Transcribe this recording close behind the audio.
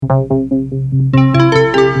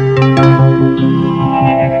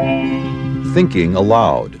Thinking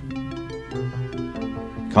Aloud.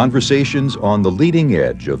 Conversations on the leading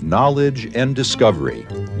edge of knowledge and discovery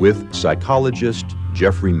with psychologist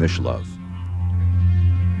Jeffrey Mishlove.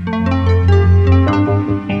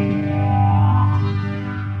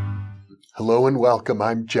 Hello and welcome.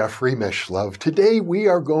 I'm Jeffrey Mishlove. Today we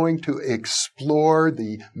are going to explore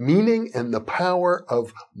the meaning and the power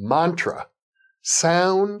of mantra,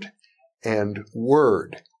 sound, and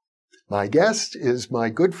word. My guest is my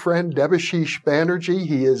good friend Debashish Banerjee.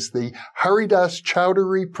 He is the Haridas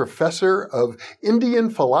Chowdhury Professor of Indian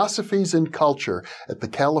Philosophies and Culture at the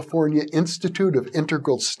California Institute of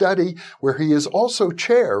Integral Study, where he is also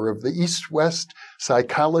chair of the East-West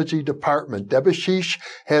Psychology Department. Debashish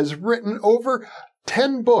has written over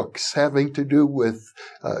 10 books having to do with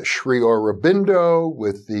Sri Aurobindo,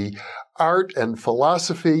 with the art and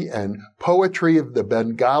philosophy and poetry of the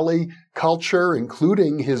Bengali culture,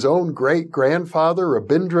 including his own great-grandfather,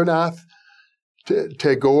 Rabindranath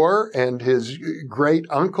Tagore, and his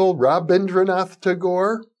great-uncle, Rabindranath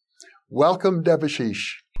Tagore. Welcome,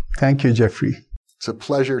 Debashish. Thank you, Jeffrey. It's a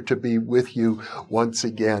pleasure to be with you once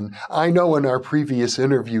again. I know in our previous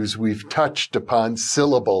interviews we've touched upon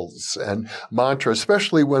syllables and mantra,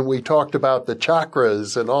 especially when we talked about the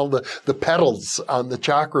chakras and all the petals on the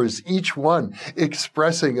chakras, each one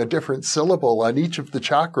expressing a different syllable on each of the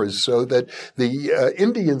chakras, so that the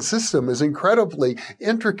Indian system is incredibly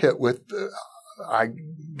intricate with I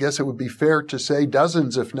guess it would be fair to say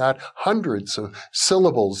dozens, if not hundreds of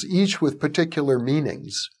syllables, each with particular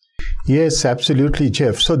meanings. Yes, absolutely,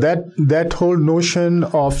 Jeff. So that whole notion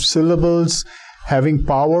of syllables having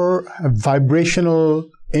power, vibrational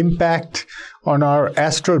impact on our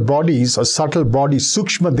astral bodies or subtle bodies,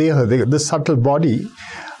 Sukshma Deha, the subtle body,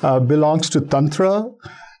 belongs to Tantra,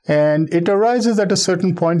 and it arises at a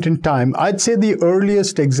certain point in time. I'd say the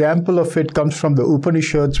earliest example of it comes from the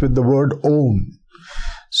Upanishads with the word Om.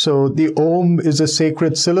 So the Om is a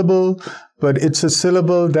sacred syllable, but it's a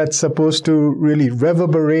syllable that's supposed to really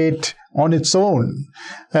reverberate on its own.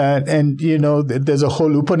 And you know, there's a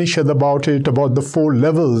whole Upanishad about it, about the 4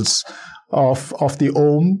 levels of the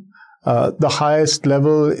Om. The highest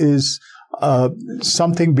level is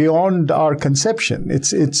something beyond our conception.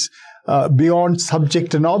 It's beyond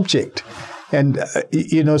subject and object. And,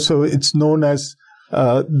 so it's known as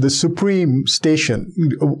the supreme station.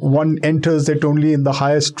 One enters it only in the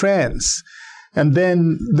highest trance. And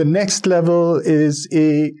then the next level is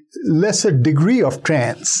a lesser degree of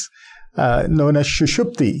trance, known as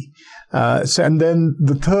Shushupti. And then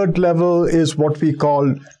the third level is what we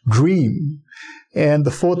call dream. And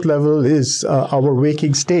the fourth level is our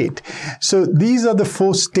waking state. So these are the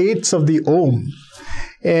 4 states of the Om.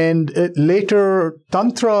 And later,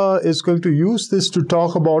 Tantra is going to use this to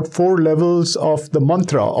talk about 4 levels of the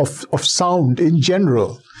mantra, of sound in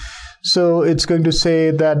general. So it's going to say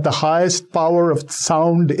that the highest power of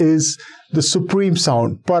sound is the supreme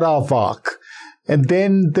sound, Paravak. And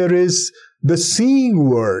then there is the seeing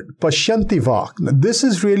word, Pashyanti Vak. This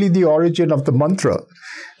is really the origin of the mantra.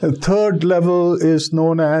 The third level is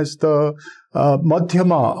known as the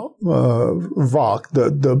Madhyama Vak,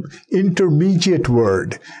 the intermediate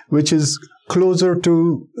word, which is closer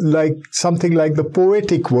to something like the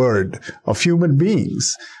poetic word of human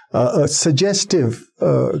beings, a suggestive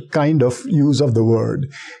kind of use of the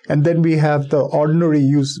word. And then we have the ordinary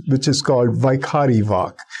use, which is called Vaikhari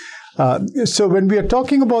Vak. So when we are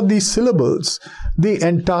talking about these syllables, the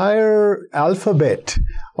entire alphabet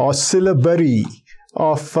or syllabary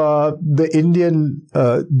of the Indian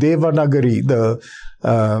Devanagari,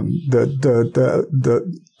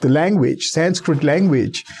 the language, Sanskrit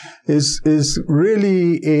language, is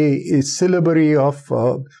really a syllabary of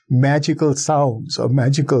magical sounds, or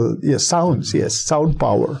magical sounds, sound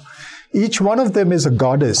power. Each one of them is a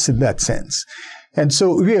goddess in that sense. And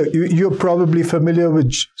so you're probably familiar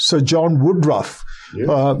with Sir John Woodruff, yes.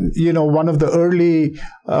 One of the early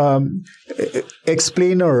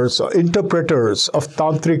explainers or interpreters of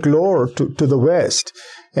tantric lore to the West.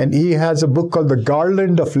 And he has a book called The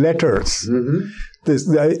Garland of Letters,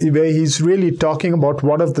 where he's really talking about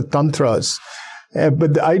one of the tantras.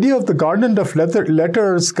 But the idea of the garland of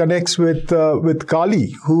letters connects with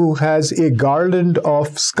Kali, who has a garland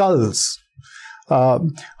of skulls.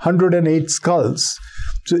 108 skulls.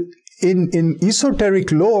 So in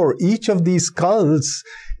esoteric lore, each of these skulls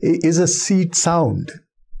is a seed sound.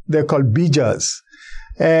 They're called bijas.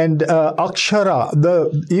 And akshara,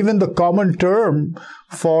 even the common term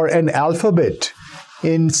for an alphabet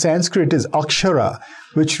in Sanskrit is akshara,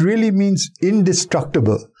 which really means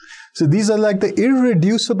indestructible. So these are like the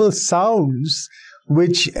irreducible sounds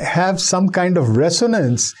which have some kind of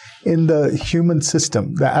resonance in the human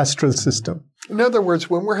system, the astral system. In other words,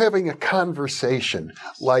 when we're having a conversation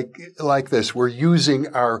like this, we're using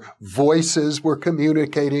our voices, we're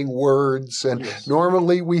communicating words, and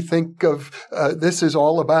normally we think of this is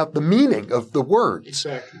all about the meaning of the words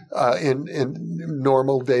in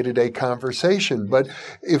normal day-to-day conversation. But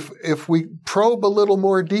if we probe a little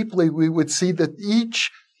more deeply, we would see that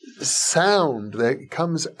each sound that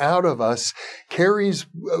comes out of us carries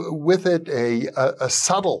with it a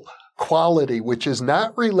subtle quality which is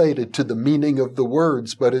not related to the meaning of the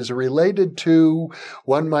words, but is related to,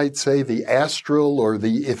 one might say, the astral or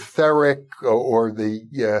the etheric or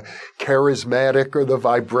the charismatic or the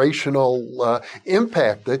vibrational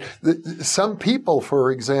impact. Some people,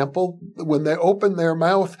 for example, when they open their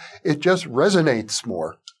mouth, it just resonates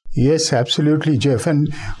more. Yes, absolutely, Jeff.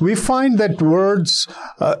 And we find that words,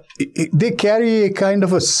 they carry a kind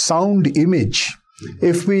of a sound image.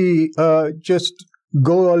 If we just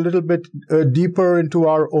go a little bit deeper into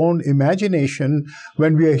our own imagination,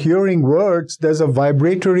 when we are hearing words, there's a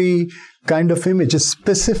vibratory kind of image, a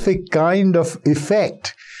specific kind of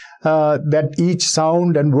effect that each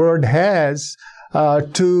sound and word has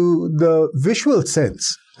to the visual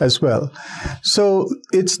sense as well. So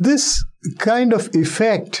it's this kind of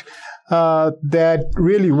effect that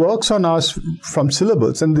really works on us from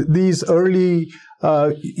syllables. And these early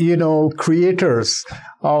creators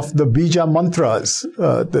of the bija mantras,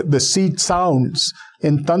 the seed sounds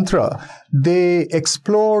in Tantra, they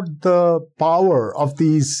explored the power of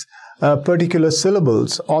these particular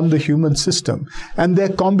syllables on the human system and their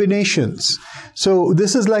combinations. So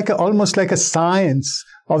this is almost like a science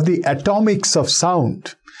of the atomics of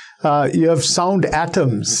sound. You have sound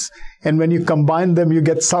atoms, and when you combine them, you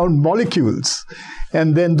get sound molecules.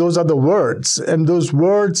 And then those are the words. And those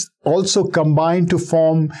words also combine to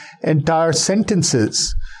form entire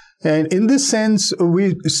sentences. And in this sense,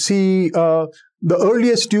 we see the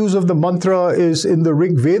earliest use of the mantra is in the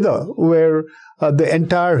Rig Veda, where the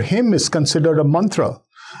entire hymn is considered a mantra.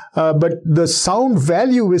 But the sound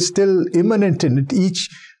value is still immanent in it.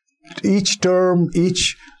 Each term,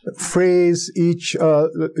 each phrase, each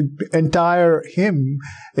entire hymn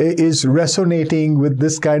is resonating with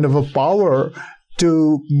this kind of a power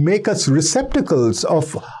to make us receptacles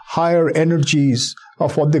of higher energies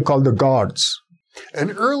of what they call the gods.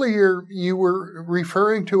 And earlier you were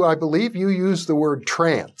referring to, I believe you used the word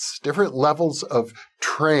trance, different levels of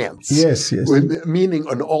trance. Yes. Meaning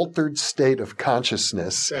an altered state of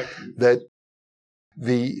consciousness. Exactly. That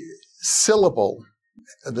the syllable,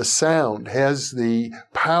 the sound, has the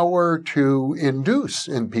power to induce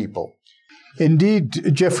in people.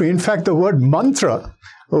 Indeed, Jeffrey. In fact, the word mantra,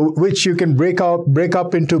 which you can break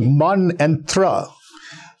up into man and tra.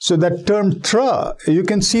 So that term tra, you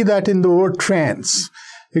can see that in the word trance.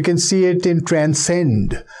 You can see it in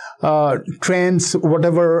transcend. Trance,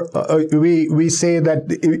 whatever we say that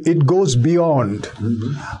it goes beyond.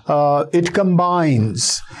 Mm-hmm. It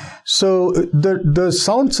combines. So the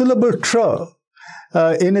sound syllable tra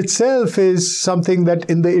in itself is something that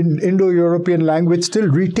in the Indo-European language still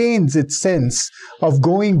retains its sense of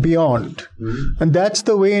going beyond. Mm-hmm. And that's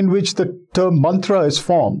the way in which the term mantra is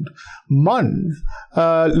formed. Man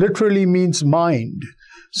literally means mind.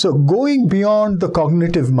 So going beyond the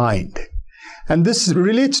cognitive mind. And this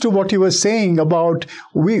relates to what you were saying about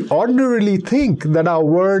we ordinarily think that our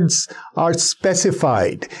words are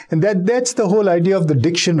specified. And that's the whole idea of the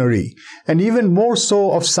dictionary. And even more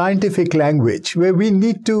so of scientific language, where we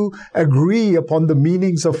need to agree upon the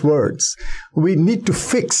meanings of words. We need to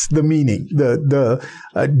fix the meaning, the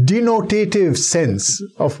denotative sense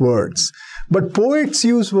of words. But poets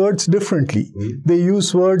use words differently. They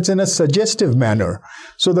use words in a suggestive manner.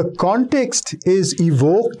 So the context is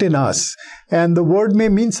evoked in us, and the word may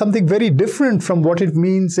mean something very different from what it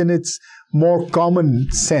means in its more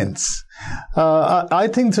common sense. I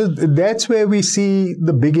think that's where we see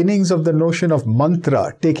the beginnings of the notion of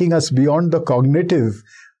mantra, taking us beyond the cognitive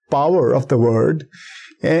power of the word.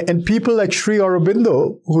 And people like Sri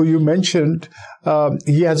Aurobindo, who you mentioned,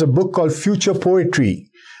 he has a book called Future Poetry,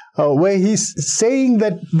 where he's saying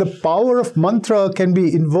that the power of mantra can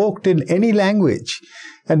be invoked in any language.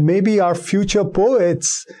 And maybe our future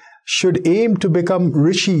poets should aim to become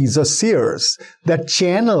rishis or seers that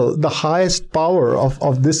channel the highest power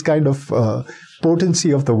of this kind of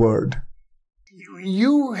potency of the word.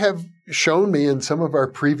 You have shown me in some of our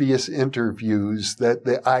previous interviews that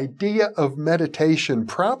the idea of meditation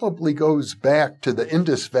probably goes back to the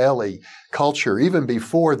Indus Valley culture, even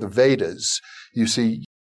before the Vedas. You see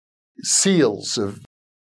seals of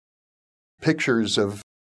pictures of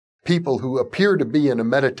people who appear to be in a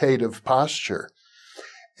meditative posture.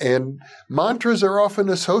 And mantras are often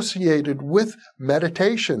associated with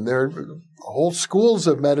meditation. There are whole schools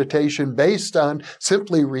of meditation based on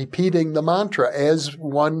simply repeating the mantra as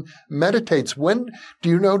one meditates. When, do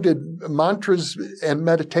you know, did mantras and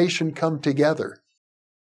meditation come together?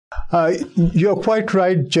 You're quite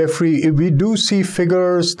right, Jeffrey. We do see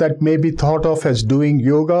figures that may be thought of as doing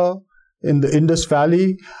yoga in the Indus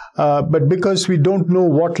Valley, but because we don't know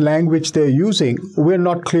what language they're using, we're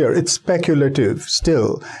not clear. It's speculative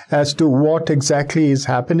still as to what exactly is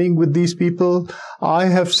happening with these people. I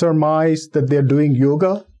have surmised that they're doing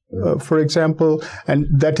yoga, for example, and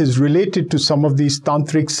that is related to some of these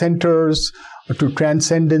tantric centers, to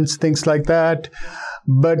transcendence, things like that.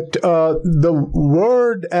 But the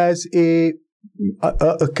word as a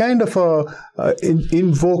kind of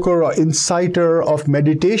invoker or inciter of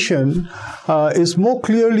meditation is more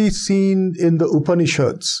clearly seen in the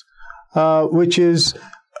Upanishads, which is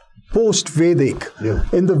post-Vedic. Yeah.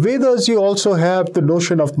 In the Vedas, you also have the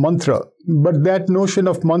notion of mantra, but that notion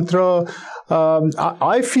of mantra,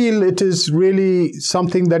 I feel it is really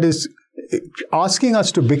something that is asking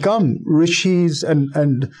us to become rishis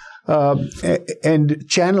and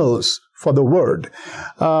channels for the word.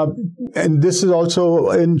 And this is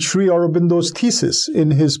also in Sri Aurobindo's thesis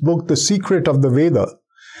in his book, The Secret of the Veda.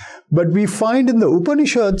 But we find in the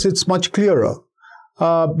Upanishads, it's much clearer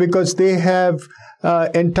because they have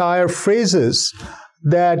entire phrases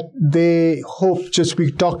that they hope, just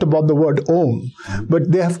we talked about the word Om,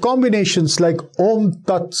 but they have combinations like Om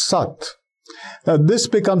Tat Sat. Now this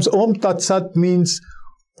becomes Om Tat Sat means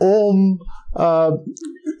Om,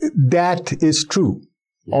 that is true,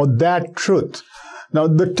 or that truth. Now,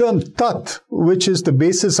 the term Tat, which is the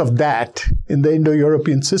basis of that in the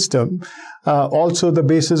Indo-European system, also the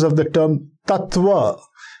basis of the term Tattva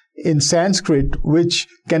in Sanskrit, which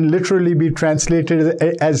can literally be translated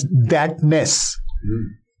as thatness,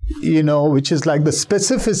 which is like the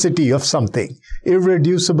specificity of something,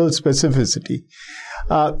 irreducible specificity.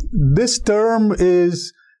 This term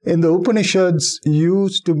is, in the Upanishads,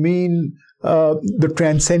 used to mean the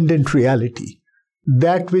transcendent reality,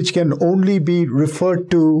 that which can only be referred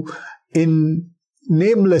to in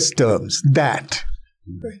nameless terms, that.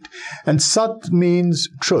 Right? And Sat means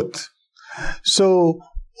truth. So,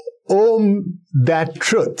 Om, that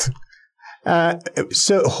truth.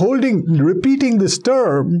 So, repeating this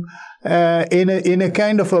term in a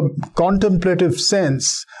kind of a contemplative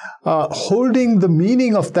sense, holding the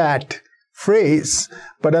meaning of that phrase,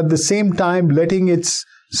 but at the same time letting its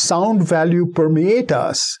sound value permeate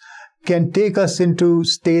us, can take us into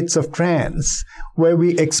states of trance where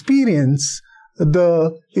we experience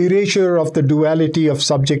the erasure of the duality of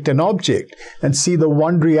subject and object and see the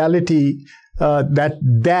one reality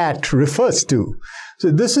that refers to. So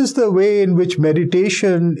this is the way in which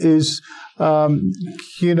meditation is,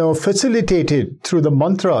 facilitated through the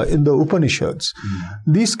mantra in the Upanishads.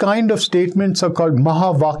 These kind of statements are called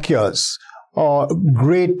Mahavakyas, or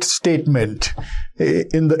great statement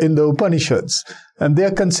in the Upanishads. And they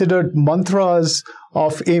are considered mantras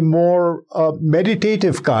of a more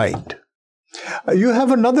meditative kind. You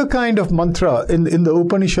have another kind of mantra in the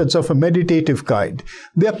Upanishads of a meditative kind.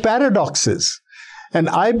 They are paradoxes. And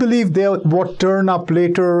I believe they are what turn up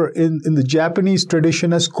later in the Japanese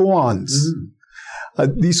tradition as koans.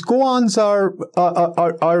 These koans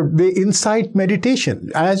they incite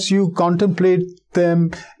meditation as you contemplate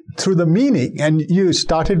them through the meaning. And you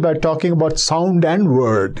started by talking about sound and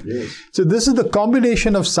word. Yes. So this is the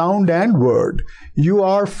combination of sound and word. You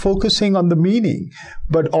are focusing on the meaning,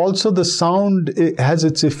 but also the sound has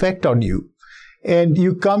its effect on you. And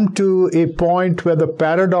you come to a point where the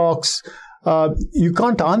paradox, you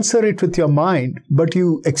can't answer it with your mind, but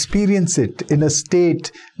you experience it in a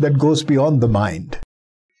state that goes beyond the mind.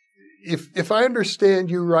 If I understand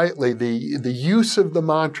you rightly, the use of the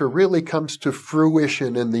mantra really comes to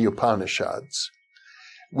fruition in the Upanishads,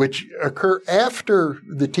 which occur after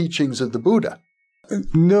the teachings of the Buddha.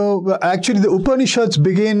 No, actually the Upanishads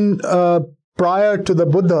begin prior to the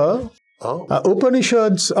Buddha. Oh.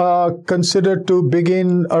 Upanishads are considered to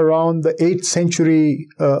begin around the 8th century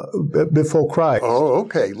before Christ. Oh,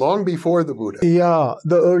 okay. Long before the Buddha. Yeah,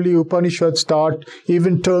 the early Upanishads start,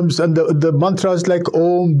 even terms, and the mantras like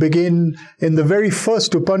Om begin in the very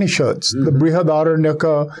first Upanishads, the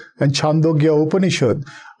Brihadaranyaka and Chandogya Upanishad,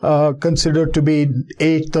 considered to be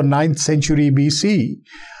 8th or 9th century BC.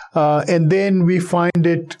 And then we find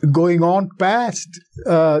it going on past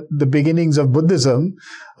the beginnings of Buddhism.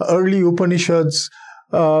 Early Upanishads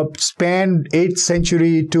span 8th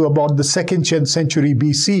century to about the 2nd century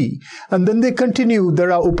BC. And then they continue.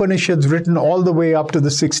 There are Upanishads written all the way up to the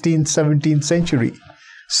 16th, 17th century.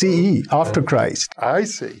 CE, after Christ. I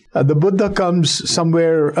see. The Buddha comes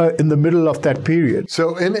somewhere in the middle of that period.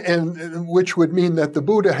 So, and which would mean that the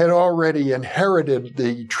Buddha had already inherited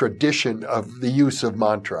the tradition of the use of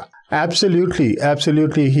mantra. Absolutely,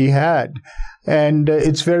 he had. And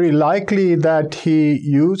it's very likely that he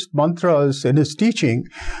used mantras in his teaching,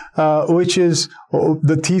 which is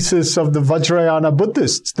the thesis of the Vajrayana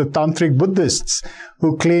Buddhists, the Tantric Buddhists,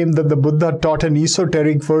 who claim that the Buddha taught an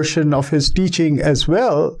esoteric version of his teaching as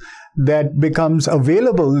well that becomes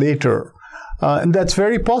available later. And that's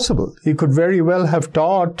very possible. He could very well have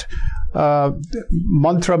taught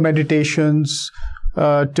mantra meditations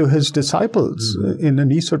to his disciples in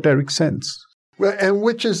an esoteric sense. Well, and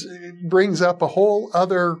which brings up a whole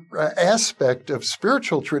other aspect of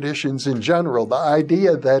spiritual traditions in general, the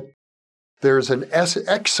idea that there's an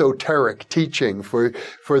exoteric teaching for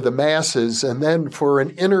the masses, and then for an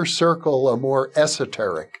inner circle, a more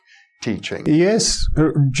esoteric teaching. Yes,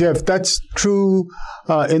 Jeff, that's true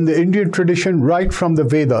in the Indian tradition right from the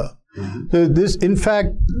Veda. In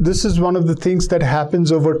fact, this is one of the things that happens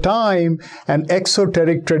over time, and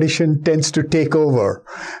exoteric tradition tends to take over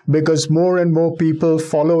because more and more people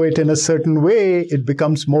follow it in a certain way. It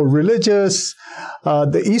becomes more religious.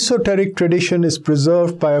 The esoteric tradition is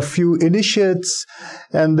preserved by a few initiates,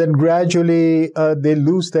 and then gradually they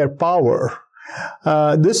lose their power.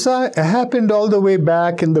 This happened all the way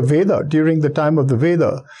back in the Veda, during the time of the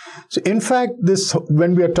Veda. So in fact,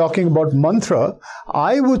 when we are talking about mantra,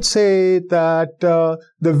 I would say that the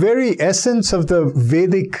very essence of the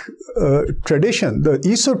Vedic tradition, the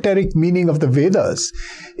esoteric meaning of the Vedas,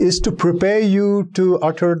 is to prepare you to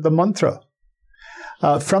utter the mantra.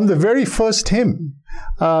 From the very first hymn,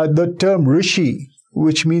 the term rishi,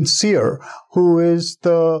 which means seer, who is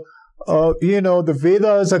the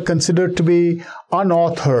Vedas are considered to be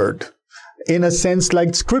unauthored, in a sense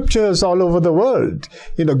like scriptures all over the world.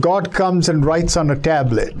 God comes and writes on a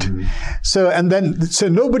tablet. So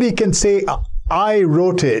nobody can say, I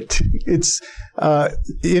wrote it. It's,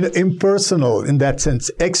 impersonal in that sense,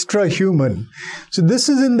 extra-human. So this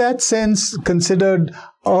is in that sense considered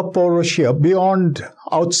apaurushya, beyond,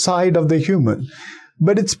 outside of the human.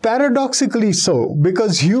 But it's paradoxically so,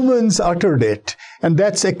 because humans uttered it, and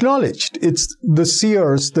that's acknowledged. It's the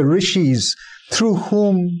seers, the rishis, through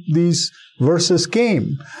whom these verses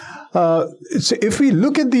came. So if we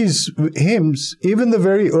look at these hymns, even the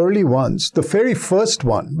very early ones, the very first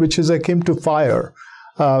one, which is akin to fire,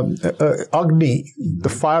 Agni, the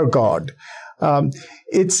fire god,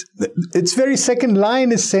 its very second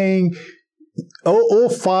line is saying, O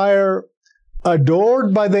fire,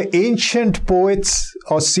 adored by the ancient poets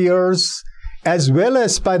or seers, as well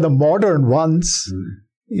as by the modern ones,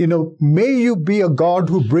 may you be a god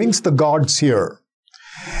who brings the gods here.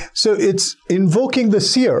 So it's invoking the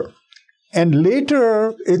seer. And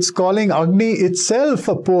later, it's calling Agni itself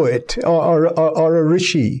a poet or a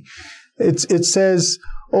rishi. It says,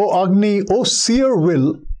 O Agni, O seer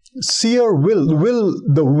will,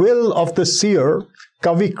 the will of the seer,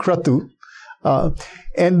 kavikratu.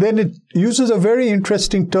 And then it uses a very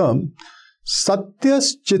interesting term,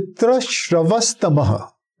 satyas chitra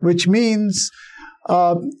shravastamaha, which means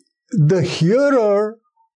the hearer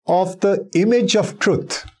of the image of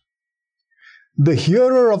truth. The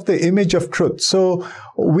hearer of the image of truth. So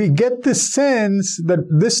we get this sense that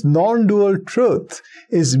this non-dual truth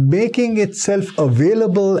is making itself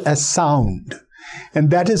available as sound. And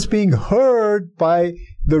that is being heard by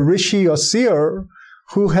the rishi or seer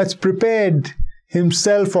who has prepared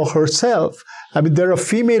himself or herself. I mean, there are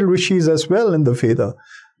female rishis as well in the Veda.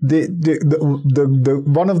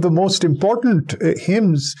 One of the most important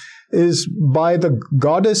hymns is by the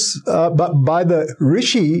goddess, by the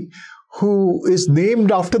rishi who is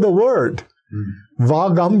named after the word,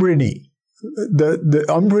 Vagambrini, the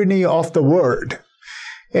Ambrini of the word.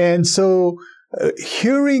 And so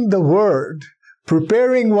hearing the word,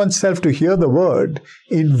 preparing oneself to hear the word,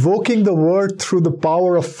 invoking the word through the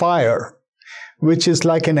power of fire, which is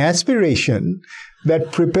like an aspiration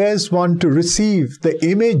that prepares one to receive the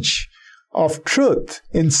image of truth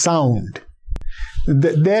in sound.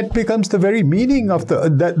 That becomes the very meaning of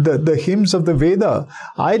the hymns of the Veda.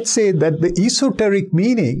 I'd say that the esoteric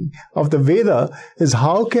meaning of the Veda is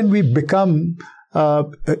how can we become,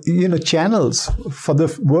 channels for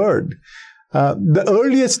the word. The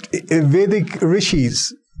earliest Vedic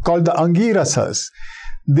rishis, called the Angirasas,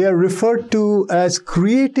 they are referred to as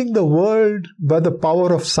creating the world by the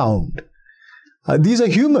power of sound. These are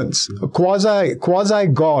humans,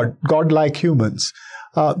 quasi-God, godlike humans.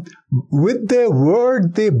 With their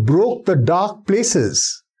word, they broke the dark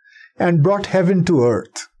places and brought heaven to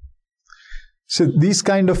earth. So these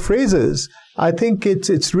kind of phrases I think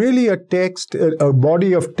it's really a text, a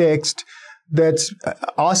body of text that's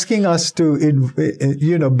asking us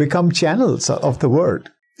to, become channels of the Word.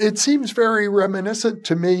 It seems very reminiscent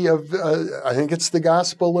to me of, I think it's the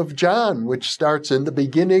Gospel of John, which starts, in the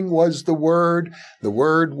beginning was the Word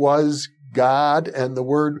was God, and the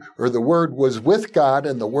Word was with God,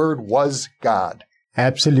 and the Word was God.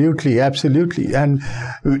 Absolutely. And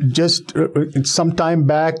just some time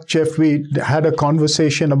back, Jeff, we had a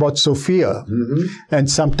conversation about Sophia. Mm-hmm. And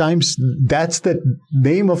sometimes that's the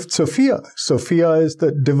name of Sophia. Sophia is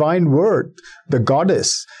the divine word, the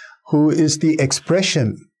goddess, who is the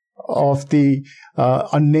expression of the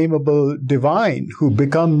unnameable divine who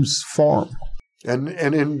becomes form. And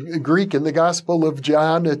in Greek, in the Gospel of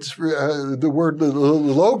John, it's the word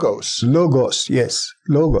logos. Logos, yes.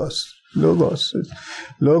 Logos.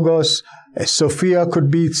 Sophia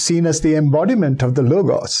could be seen as the embodiment of the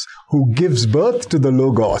Logos, who gives birth to the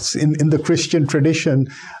Logos. In the Christian tradition,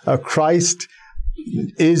 Christ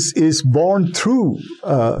is born through.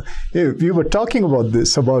 We were talking about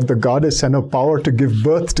this, about the goddess and her power to give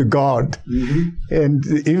birth to God. Mm-hmm. And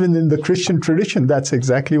even in the Christian tradition, that's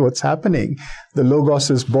exactly what's happening. The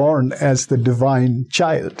Logos is born as the divine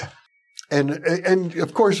child. And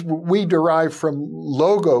of course, we derive from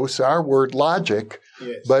logos, our word logic,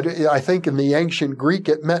 yes. But I think in the ancient Greek,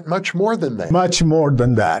 it meant much more than that. Much more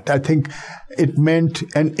than that. I think it meant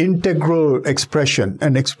an integral expression,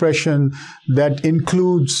 an expression that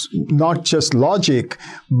includes not just logic,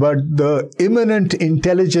 but the immanent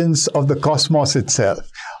intelligence of the cosmos itself.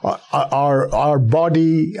 Our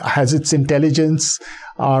body has its intelligence.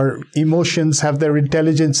 Our emotions have their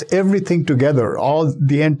intelligence, everything together,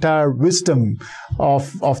 the entire wisdom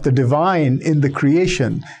of the divine in the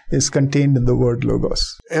creation is contained in the word logos.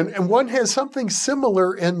 And one has something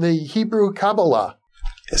similar in the Hebrew Kabbalah.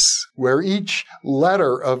 Yes. Where each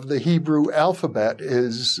letter of the Hebrew alphabet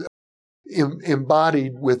is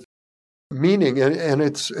embodied with meaning. And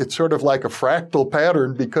it's sort of like a fractal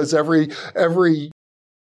pattern, because every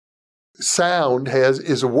sound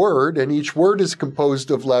is a word, and each word is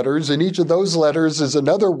composed of letters, and each of those letters is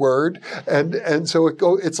another word, and so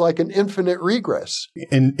it's like an infinite regress.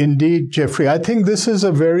 Indeed, Jeffrey. I think this is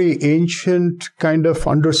a very ancient kind of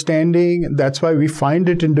understanding. That's why we find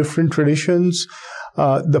it in different traditions.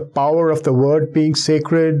 The power of the word being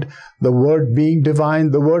sacred, the word being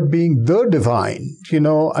divine, the word being the divine.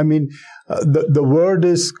 The word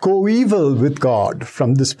is coeval with God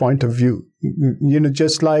from this point of view.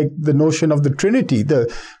 Just like the notion of the Trinity,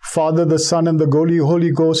 the Father, the Son, and the Holy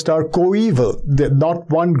Ghost are coeval. They're not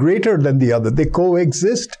one greater than the other. They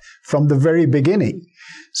coexist from the very beginning.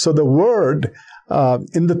 So the word,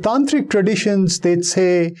 in the tantric traditions, they'd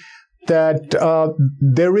say that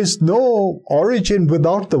there is no origin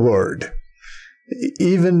without the word.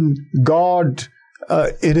 Even God,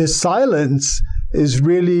 in his silence, is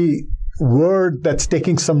really word that's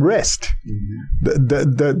taking some rest.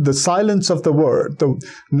 Mm-hmm. The silence of the word,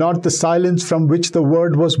 not the silence from which the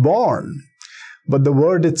word was born, but the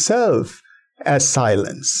word itself as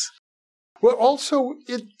silence. Well, also,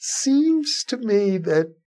 it seems to me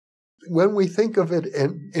that when we think of it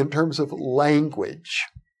in terms of language,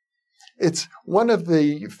 it's one of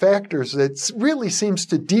the factors that really seems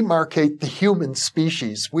to demarcate the human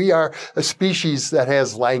species. We are a species that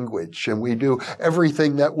has language, and we do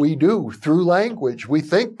everything that we do through language. We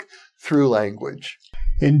think through language.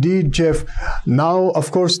 Indeed, Jeff. Now,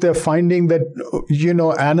 of course, they're finding that,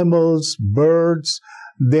 animals, birds,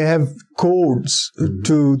 they have codes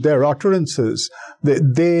to their utterances.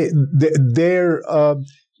 Their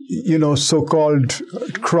so-called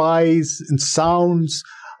cries and sounds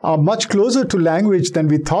are much closer to language than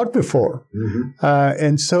we thought before. Mm-hmm.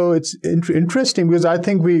 And so it's interesting, because I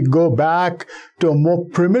think we go back to a more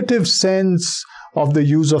primitive sense of the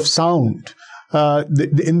use of sound.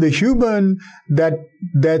 In the human,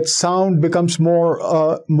 that sound becomes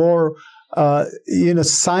more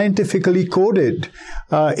scientifically coded.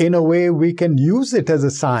 In a way, we can use it as a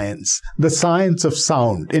science, the science of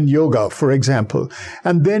sound in yoga, for example.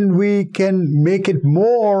 And then we can make it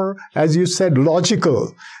more, as you said,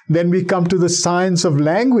 logical. Then we come to the science of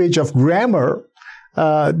language, of grammar,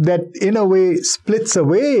 that in a way splits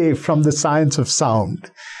away from the science of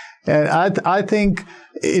sound. And I think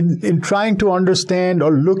in trying to understand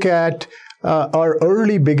or look at our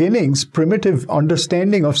early beginnings, primitive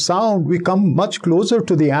understanding of sound, we come much closer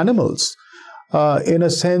to the animals. In a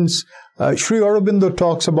sense, Sri Aurobindo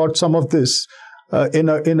talks about some of this in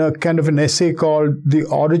a kind of an essay called The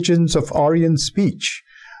Origins of Aryan Speech,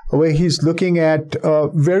 where he's looking at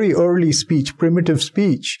very early speech, primitive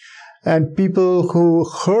speech, and people who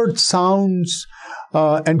heard sounds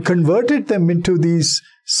and converted them into these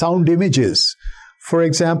sound images. For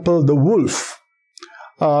example, the wolf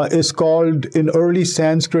is called in early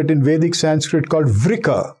Sanskrit, in Vedic Sanskrit, called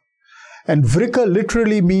Vrika. And Vrika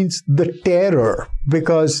literally means the terror,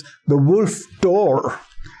 because the wolf tore.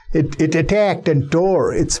 It attacked and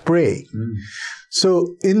tore its prey.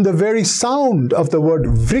 So in the very sound of the word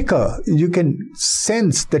Vrika, you can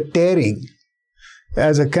sense the tearing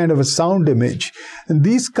as a kind of a sound image. And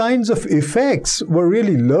these kinds of effects were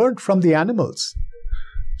really learned from the animals.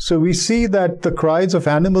 So we see that the cries of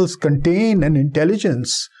animals contain an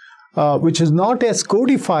intelligence which is not as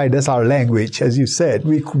codified as our language, as you said.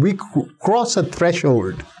 We cross a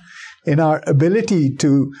threshold in our ability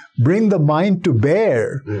to bring the mind to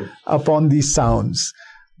bear upon these sounds.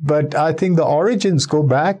 But I think the origins go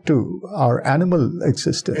back to our animal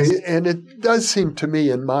existence. And it does seem to me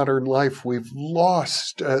in modern life we've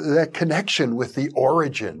lost that connection with the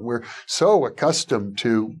origin. We're so accustomed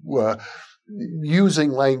to using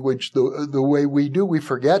language the way we do. We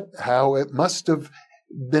forget how it must have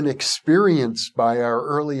been experienced by our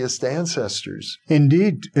earliest ancestors.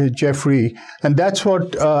 Indeed, Jeffrey. And that's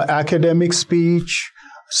what academic speech,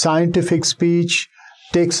 scientific speech,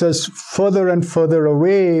 takes us further and further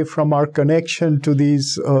away from our connection to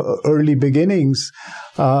these early beginnings.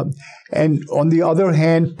 And on the other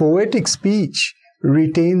hand, poetic speech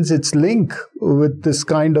retains its link with this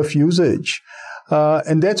kind of usage.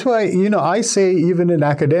 And that's why, I say even in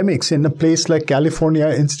academics, in a place like California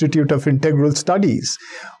Institute of Integral Studies,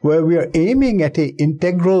 where we are aiming at an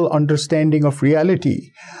integral understanding of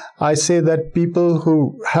reality, I say that people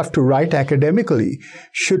who have to write academically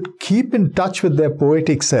should keep in touch with their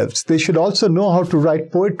poetic selves. They should also know how to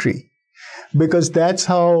write poetry, because that's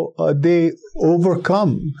how they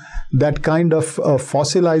overcome that kind of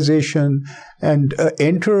fossilization and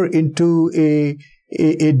enter into a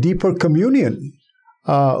deeper communion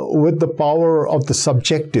with the power of the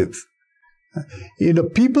subjective.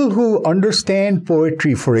 People who understand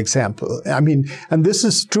poetry, for example, and this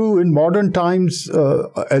is true in modern times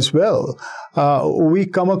as well, we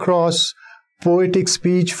come across poetic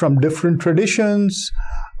speech from different traditions,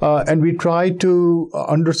 and we try to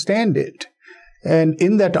understand it. And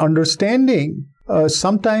in that understanding,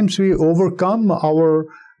 sometimes we overcome our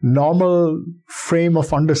normal frame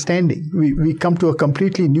of understanding. We come to a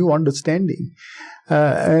completely new understanding.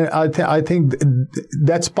 And I think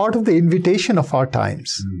that's part of the invitation of our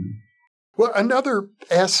times. Well, another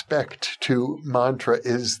aspect to mantra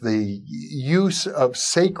is the use of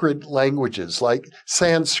sacred languages like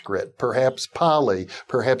Sanskrit, perhaps Pali,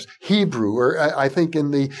 perhaps Hebrew, or I think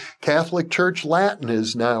in the Catholic Church, Latin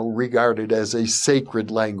is now regarded as a sacred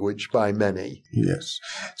language by many. Yes.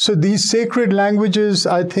 So these sacred languages,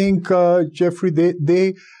 I think, Jeffrey,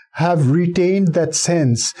 they have retained that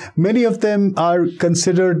sense. Many of them are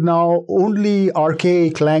considered now only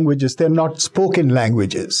archaic languages. They're not spoken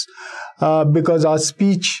languages because our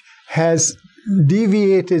speech has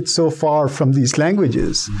deviated so far from these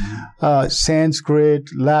languages. Sanskrit,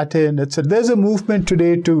 Latin, etc. There's a movement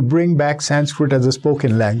today to bring back Sanskrit as a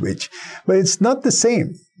spoken language. But it's not the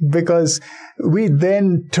same, because we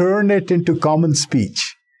then turn it into common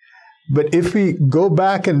speech. But if we go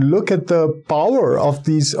back and look at the power of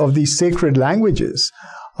these sacred languages,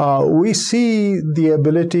 we see the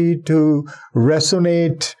ability to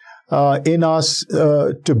resonate in us,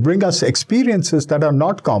 to bring us experiences that are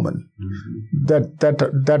not common, that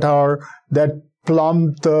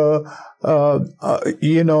plumb the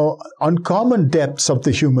uncommon depths of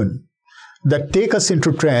the human, that take us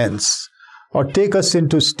into trance or take us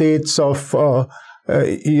into states of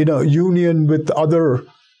union with other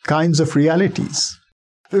kinds of realities.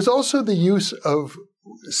 There's also the use of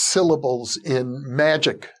syllables in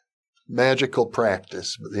magical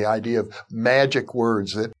practice, the idea of magic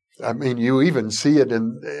words that, you even see it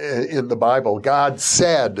in the Bible. God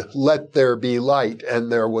said, "Let there be light,"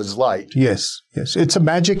 and there was light. Yes. It's a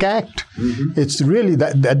magic act. It's really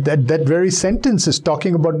that very sentence is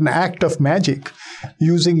talking about an act of magic,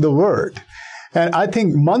 using the word. And I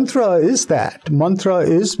think mantra is that. Mantra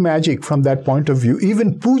is magic from that point of view.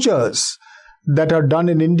 Even pujas that are done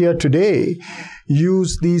in India today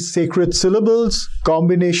use these sacred syllables,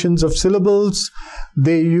 combinations of syllables.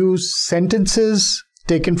 They use sentences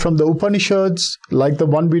taken from the Upanishads, like the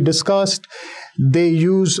one we discussed. They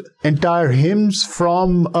use entire hymns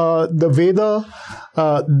from the Veda.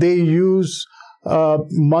 They use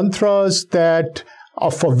mantras that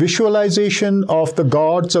for visualization of the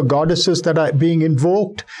gods or goddesses that are being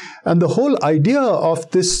invoked. And the whole idea of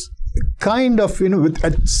this kind of,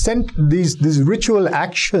 these ritual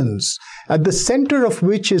actions, at the center of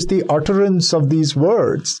which is the utterance of these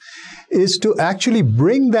words, is to actually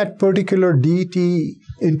bring that particular deity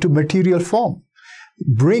into material form.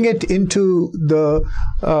 Bring it into the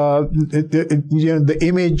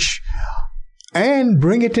image, and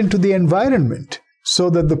bring it into the environment so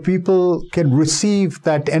that the people can receive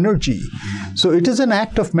that energy. So it is an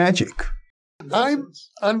act of magic. I'm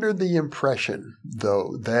under the impression,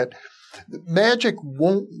 though, that magic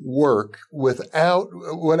won't work without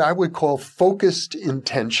what I would call focused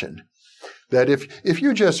intention. That if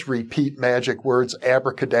you just repeat magic words,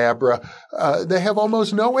 abracadabra, they have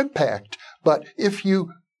almost no impact. But if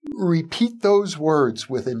you repeat those words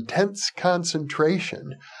with intense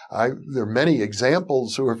concentration, there are many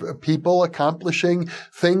examples of people accomplishing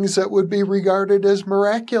things that would be regarded as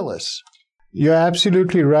miraculous. You're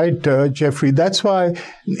absolutely right, Jeffrey. That's why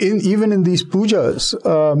even in these pujas,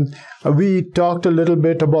 we talked a little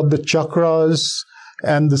bit about the chakras.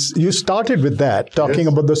 And you started with that, talking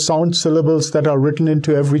about the sound syllables that are written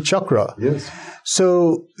into every chakra. Yes.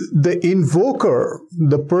 So the invoker,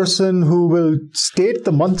 the person who will state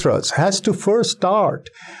the mantras, has to first start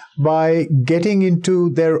by getting into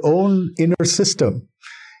their own inner system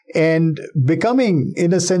and becoming,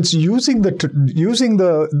 in a sense, using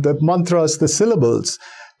the mantras, the syllables,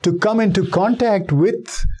 to come into contact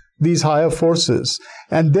with these higher forces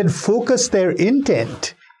and then focus their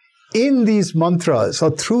intent in these mantras or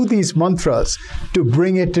through these mantras to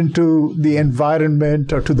bring it into the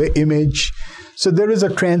environment or to the image. So there is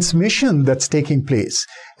a transmission that's taking place.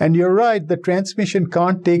 And you're right, the transmission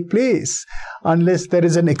can't take place unless there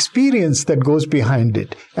is an experience that goes behind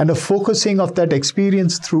it and a focusing of that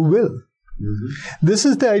experience through will. Mm-hmm. This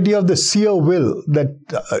is the idea of the seer will that,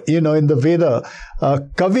 in the Veda,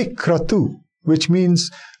 kavik kratu, which means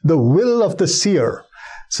the will of the seer.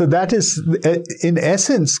 So that is, in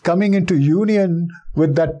essence, coming into union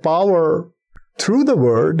with that power through the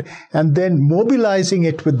word and then mobilizing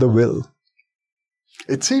it with the will.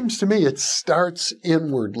 It seems to me it starts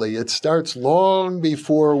inwardly. It starts long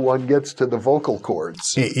before one gets to the vocal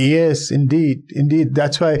cords. Yes, indeed. Indeed.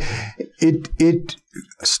 That's why it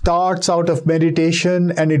starts out of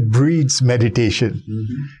meditation and it breeds meditation.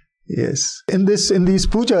 Mm-hmm. Yes. In these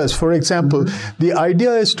pujas, for example, the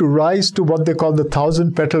idea is to rise to what they call the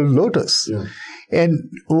 1,000-petal lotus. Yeah. And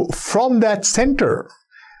from that center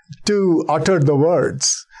to utter the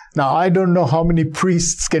words. Now, I don't know how many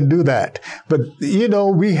priests can do that. But,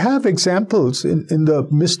 we have examples in the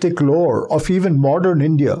mystic lore of even modern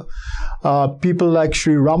India. People like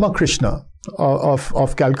Sri Ramakrishna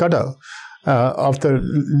of Calcutta, of the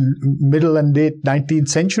middle and late 19th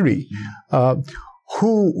century,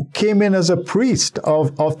 who came in as a priest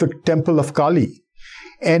of the temple of Kali.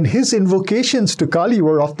 And his invocations to Kali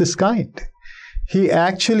were of this kind. He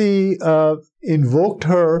actually invoked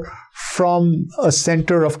her from a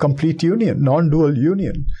center of complete union, non-dual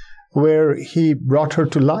union, where he brought her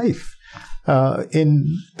to life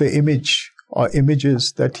in the image or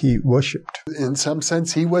images that he worshipped. In some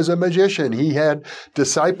sense, he was a magician. He had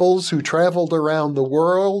disciples who traveled around the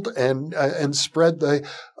world and spread the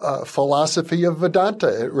philosophy of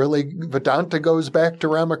Vedanta. Vedanta goes back to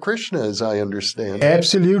Ramakrishna, as I understand.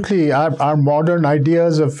 Absolutely. Our modern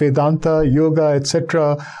ideas of Vedanta, yoga,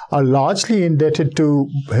 etc., are largely indebted to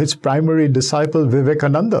his primary disciple,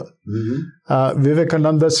 Vivekananda. Mm-hmm.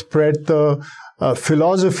 Vivekananda spread the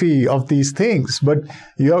philosophy of these things. But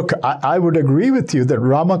I would agree with you that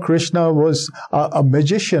Ramakrishna was a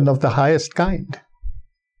magician of the highest kind,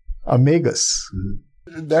 a magus.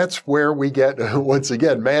 That's where we get, once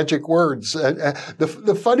again, magic words.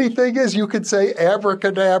 The funny thing is you could say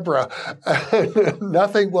abracadabra.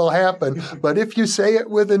 Nothing will happen. But if you say it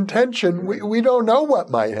with intention, we don't know what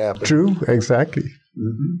might happen. True, exactly.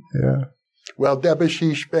 Mm-hmm. Yeah. Well,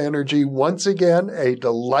 Debashish Banerjee, once again, a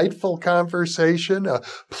delightful conversation, a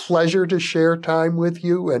pleasure to share time with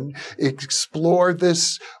you and explore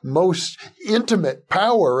this most intimate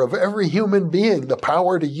power of every human being, the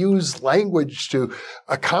power to use language to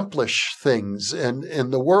accomplish things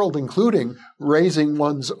in the world, including raising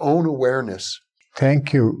one's own awareness.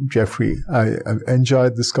 Thank you, Jeffrey. I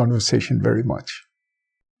enjoyed this conversation very much.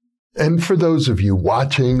 And for those of you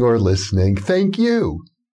watching or listening, thank you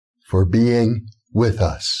for being with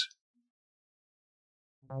us.